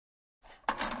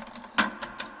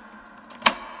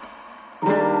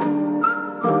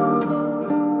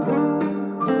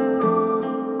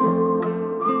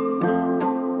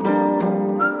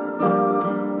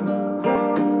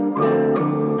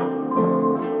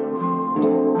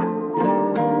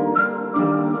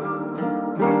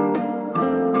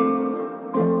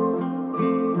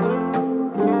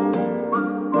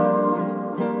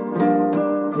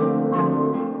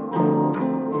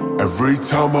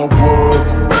time I work,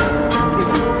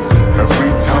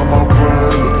 every time I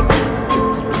run,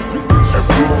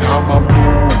 every time I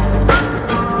move,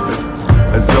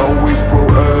 as always for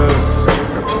us.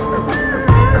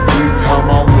 Every time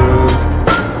I look,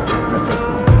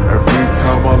 every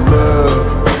time I love,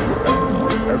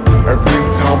 every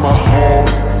time I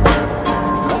hope,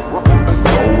 as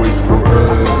always for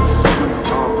us.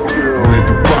 내도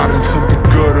빠른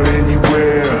선택걸어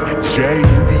anywhere, J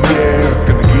in the air.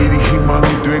 끈기리 희망이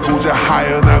되고자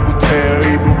하연하고 태어.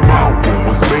 Even my world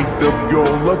was made up,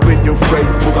 all up in your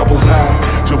face. 보다보다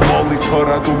저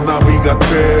멀리서라도 나비가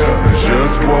돼.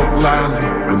 Just walk lightly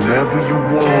whenever you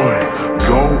want.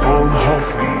 Go on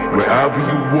hopefully wherever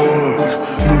you walk.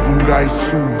 누군가의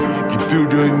숨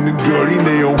깃들여 있는 거리.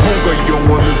 내 영혼과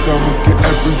영원을 담을게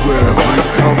everywhere. Every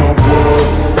time I walk,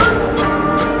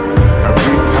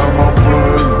 every time I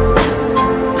run,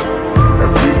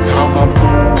 every time I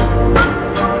move,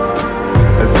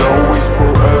 as always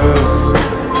for us.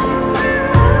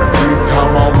 Every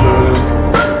time I look,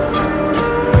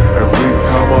 every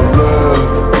time I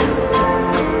love,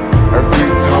 every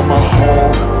time I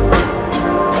hope,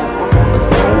 as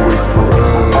always for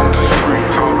us.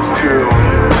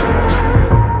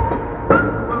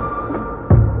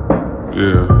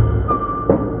 Yeah.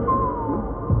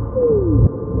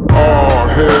 Oh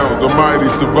hell, the mighty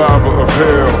survivor of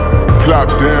hell,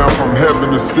 plopped down from heaven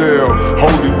to cell.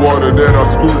 Holy water that I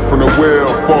scooped from the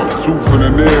well, fought tooth and a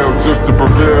nail just to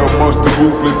prevail. Monster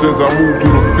ruthless as I move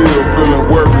through the field, feeling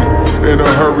worried, in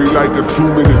a hurry like a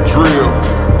 2-minute drill.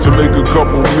 To make a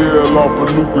couple mil off a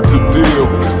lucrative deal.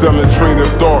 Selling train of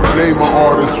thought, name an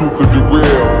artist who could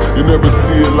derail. You never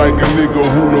see it like a nigga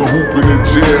hula hooping in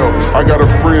jail. I got a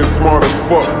friend smart as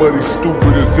fuck, but he's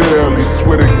stupid as hell. He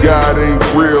swear to God ain't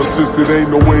real, since it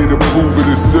ain't no way to prove it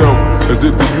itself. As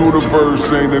if the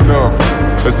universe ain't enough,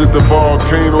 as if the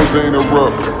volcanoes ain't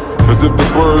erupt, as if the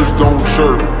birds don't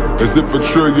chirp, as if a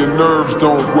trillion nerves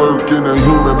don't work in a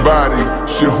human body.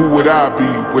 Shit, who would I be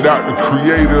without the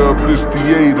creator of this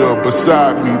theater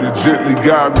beside me to gently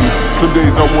guide me? Some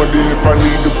days I wonder if I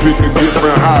need to pick a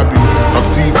different hobby. I'm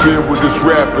deep in with this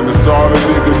rapping, it's all a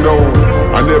nigga know.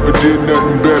 I never did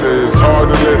nothing better, it's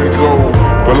hard to let it go.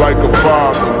 But like a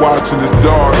father watching his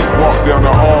daughter walk down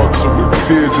the altar with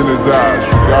tears in his eyes,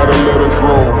 you gotta let her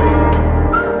grow.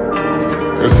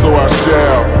 And so I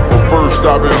shall, but first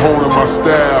I've been holding my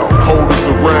style. Quotas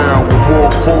around with more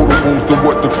quotables than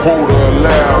what the quota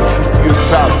allows. You see a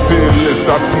top 10 list,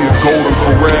 I see a golden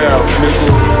corral, nigga.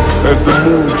 As the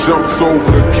moon jumps over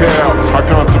the cow, I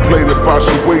contemplate if I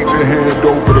should wait to hand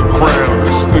over the crown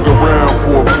and stick around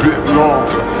for a bit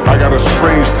longer. I got a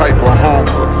strange type of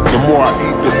hunger. The more I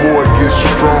eat, the more it gets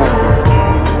stronger.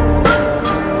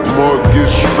 The more it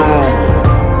gets stronger.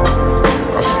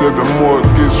 I said the more it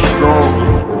gets stronger.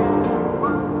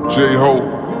 J.cole,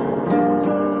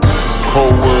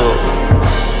 cold world.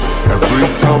 Every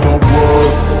time I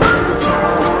walk,